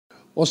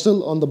Or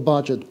still on the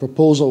budget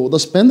proposal, the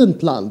spending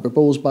plan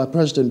proposed by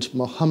President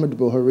Muhammad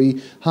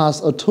Buhari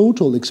has a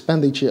total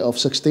expenditure of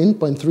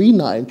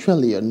 16.39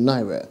 trillion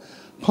naira.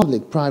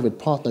 Public-private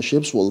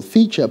partnerships will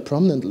feature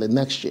prominently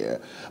next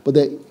year, but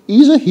there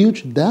is a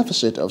huge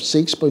deficit of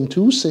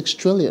 6.26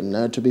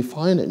 trillion to be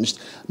financed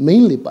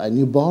mainly by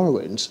new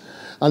borrowings.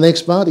 An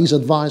expert is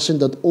advising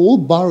that all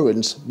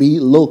borrowings be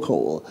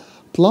local.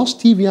 Plus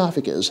TV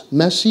Africa's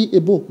Messi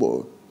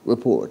Ibokbo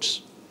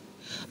reports.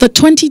 The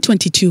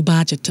 2022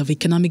 budget of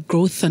economic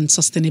growth and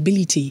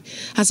sustainability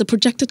has a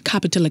projected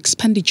capital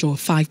expenditure of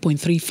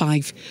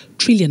 5.35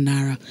 trillion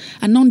naira,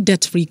 a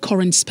non-debt-free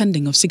current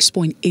spending of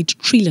 6.8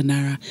 trillion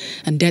naira,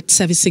 and debt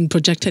servicing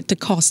projected to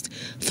cost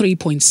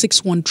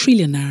 3.61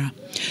 trillion naira.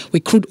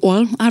 With crude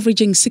oil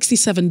averaging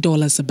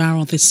 $67 a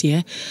barrel this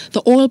year,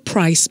 the oil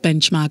price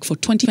benchmark for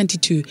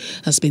 2022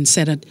 has been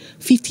set at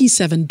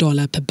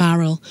 $57 per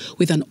barrel,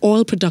 with an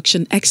oil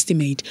production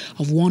estimate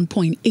of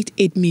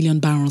 1.88 million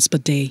barrels per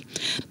day.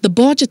 The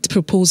budget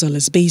proposal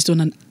is based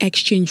on an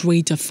exchange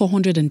rate of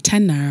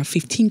 410 naira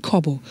 15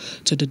 kobo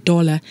to the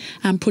dollar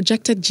and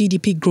projected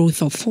GDP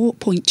growth of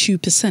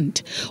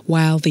 4.2%,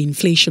 while the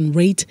inflation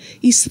rate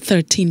is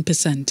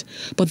 13%.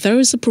 But there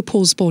is a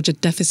proposed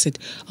budget deficit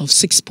of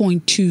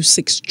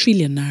 6.26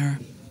 trillion naira.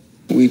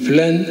 We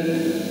plan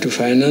to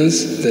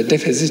finance the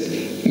deficit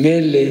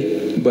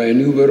mainly by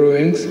new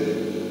borrowings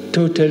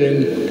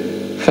totaling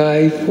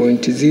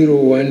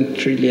 5.01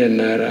 trillion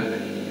naira,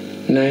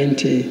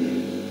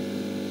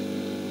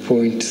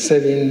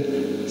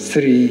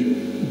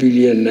 90.73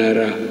 billion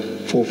naira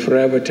for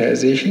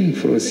privatization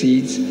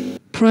proceeds.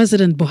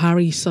 President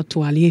Buhari sought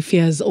to allay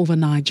fears over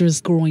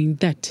Nigeria's growing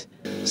debt.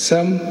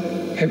 Some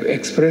have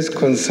expressed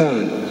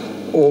concern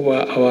over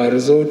our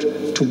resort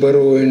to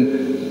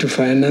borrowing to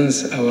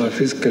finance our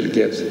fiscal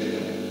gaps.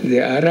 They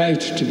are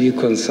right to be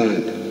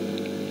concerned.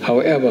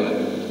 However,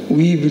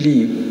 we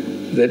believe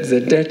that the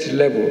debt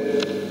level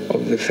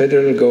of the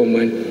federal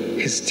government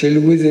is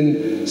still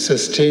within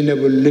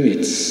sustainable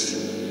limits.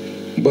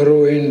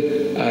 Borrowing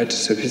at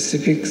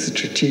specific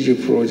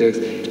strategic projects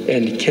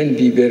and can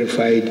be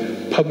verified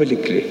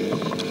publicly.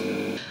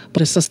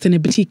 But a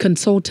sustainability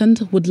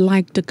consultant would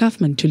like the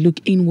government to look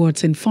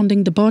inwards in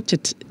funding the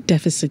budget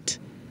deficit.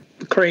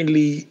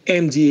 Currently,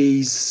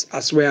 MDAs,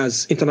 as well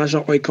as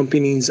international oil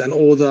companies and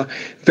other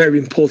very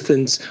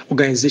important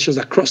organizations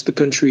across the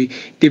country,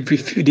 they've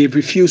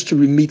refused to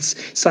remit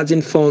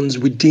certain funds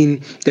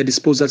within their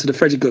disposal to the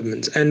federal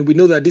government. And we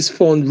know that this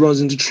fund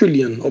runs into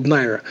trillions of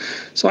naira.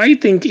 So I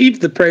think if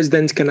the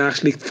president can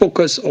actually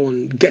focus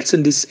on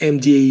getting these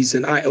MDAs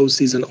and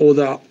IOCs and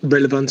other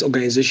relevant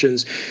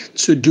organizations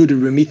to do the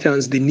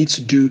remittance they need to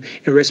do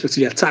in respect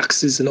to their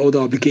taxes and other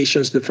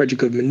obligations to the federal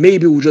government,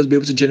 maybe we'll just be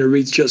able to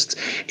generate just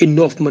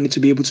enough money to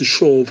be able to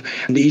shove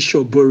the issue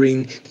of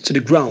borrowing to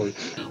the ground.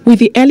 With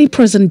the early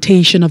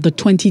presentation of the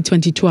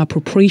 2022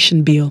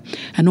 appropriation bill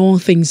and all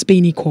things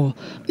being equal,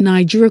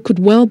 Nigeria could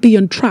well be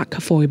on track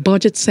for a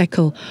budget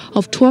cycle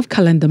of 12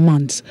 calendar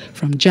months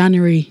from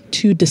January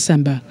to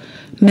December.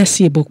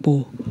 Messi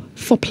Ibokbo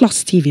for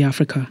Plus TV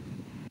Africa.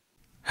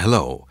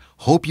 Hello.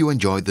 Hope you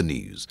enjoyed the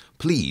news.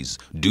 Please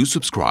do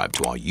subscribe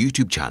to our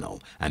YouTube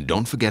channel and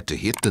don't forget to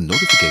hit the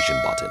notification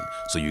button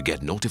so you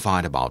get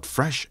notified about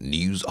fresh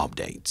news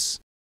updates.